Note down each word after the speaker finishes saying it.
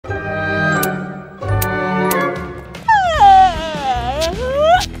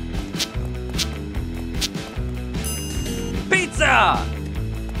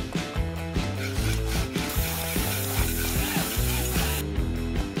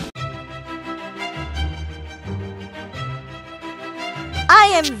I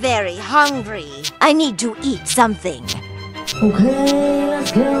am very hungry. I need to eat something. Okay,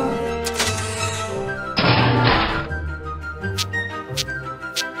 let's go.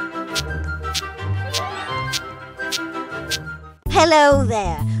 Hello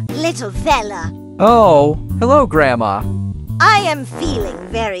there, little fella. Oh, hello, Grandma. I am feeling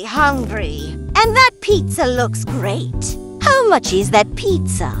very hungry, and that pizza looks great. How much is that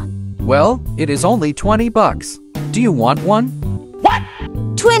pizza? Well, it is only 20 bucks. Do you want one? What?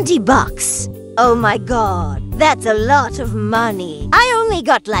 20 bucks? Oh my God, that's a lot of money. I only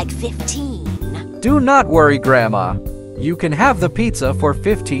got like 15. Do not worry, Grandma. You can have the pizza for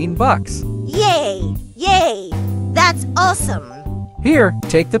 15 bucks. Yay! Yay! That's awesome. Here,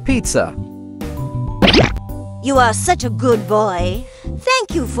 take the pizza. You are such a good boy.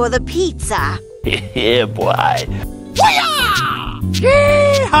 Thank you for the pizza. Yeah, boy.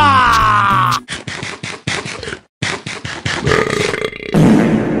 Yee-haw!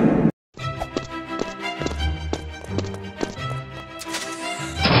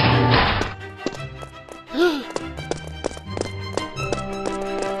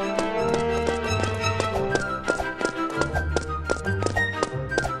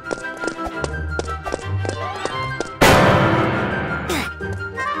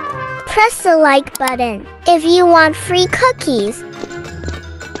 Press the like button if you want free cookies.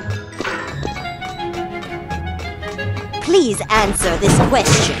 Please answer this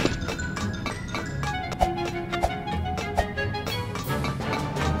question.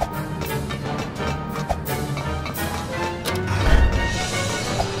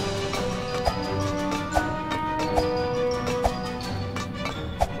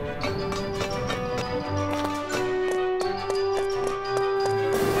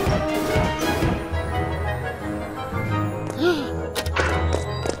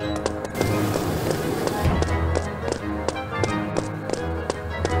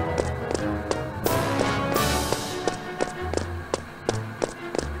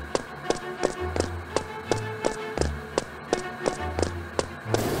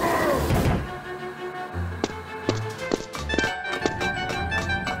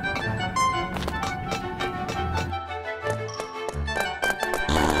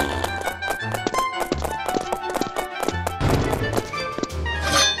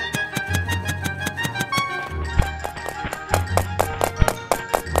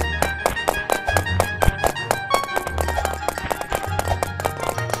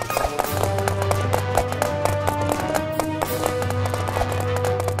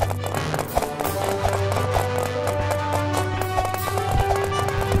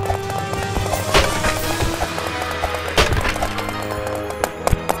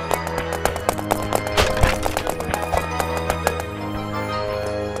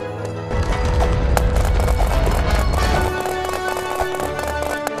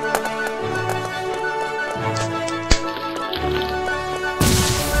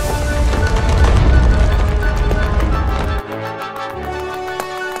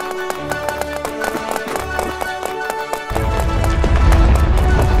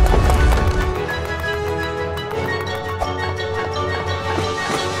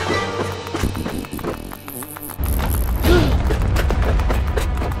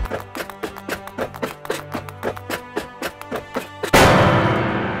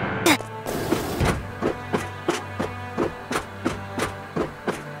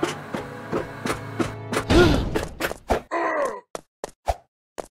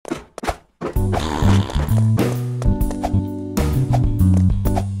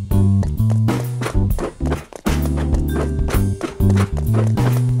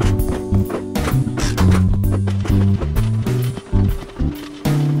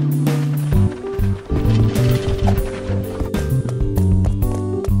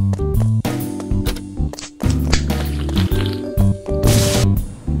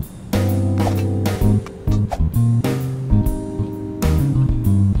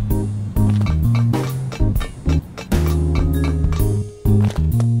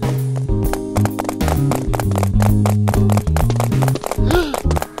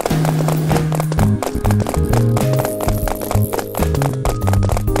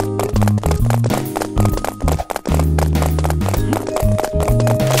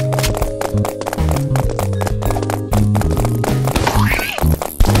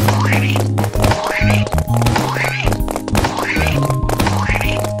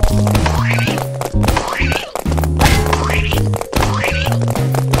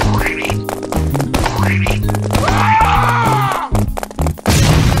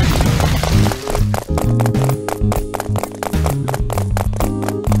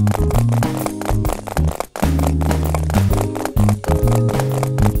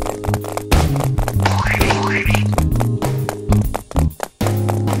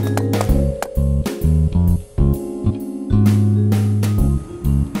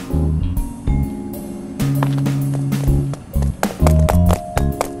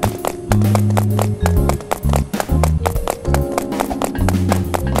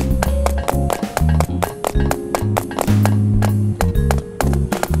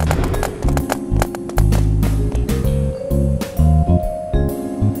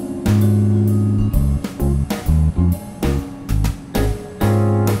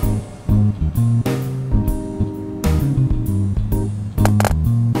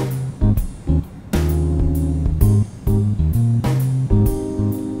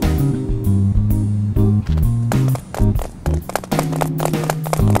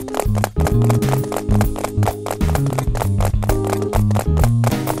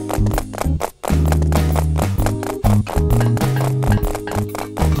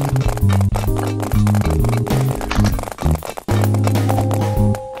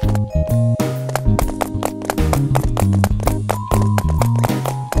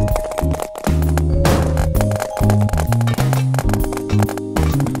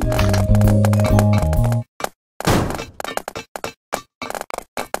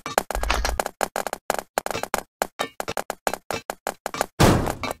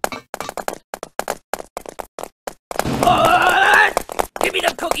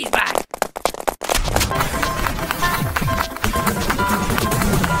 the cookies back!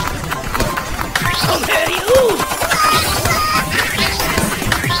 Come here, you!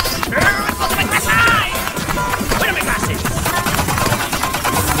 What's my glasses? Where are my glasses?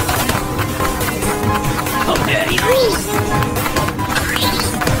 Come here, you!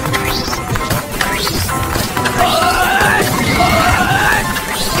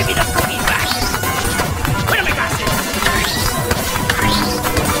 Give me the cookies back! Where are my glasses?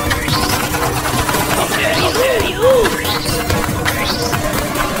 Come here, you!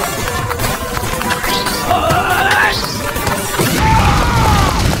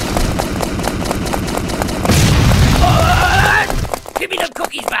 Give me the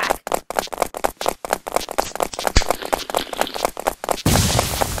cookies back!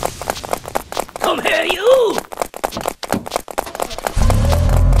 Come here, you!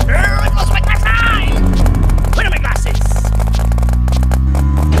 I lost my glasses! Where are my glasses?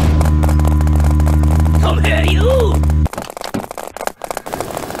 Come here, you!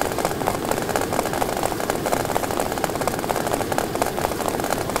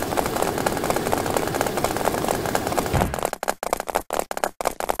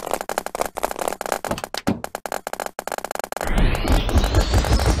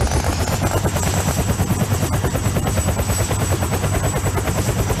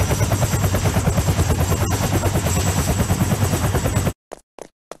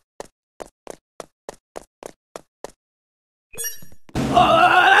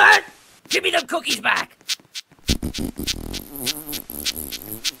 Give me the cookies back!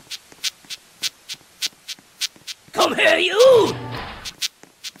 Come here, you!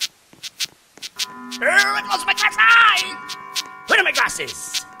 I lost my glasses! Where are my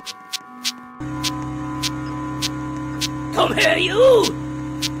glasses? Come here, you!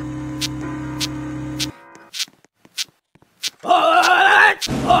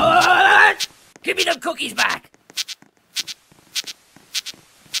 Give me the cookies back!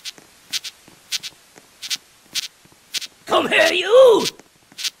 Come here, you!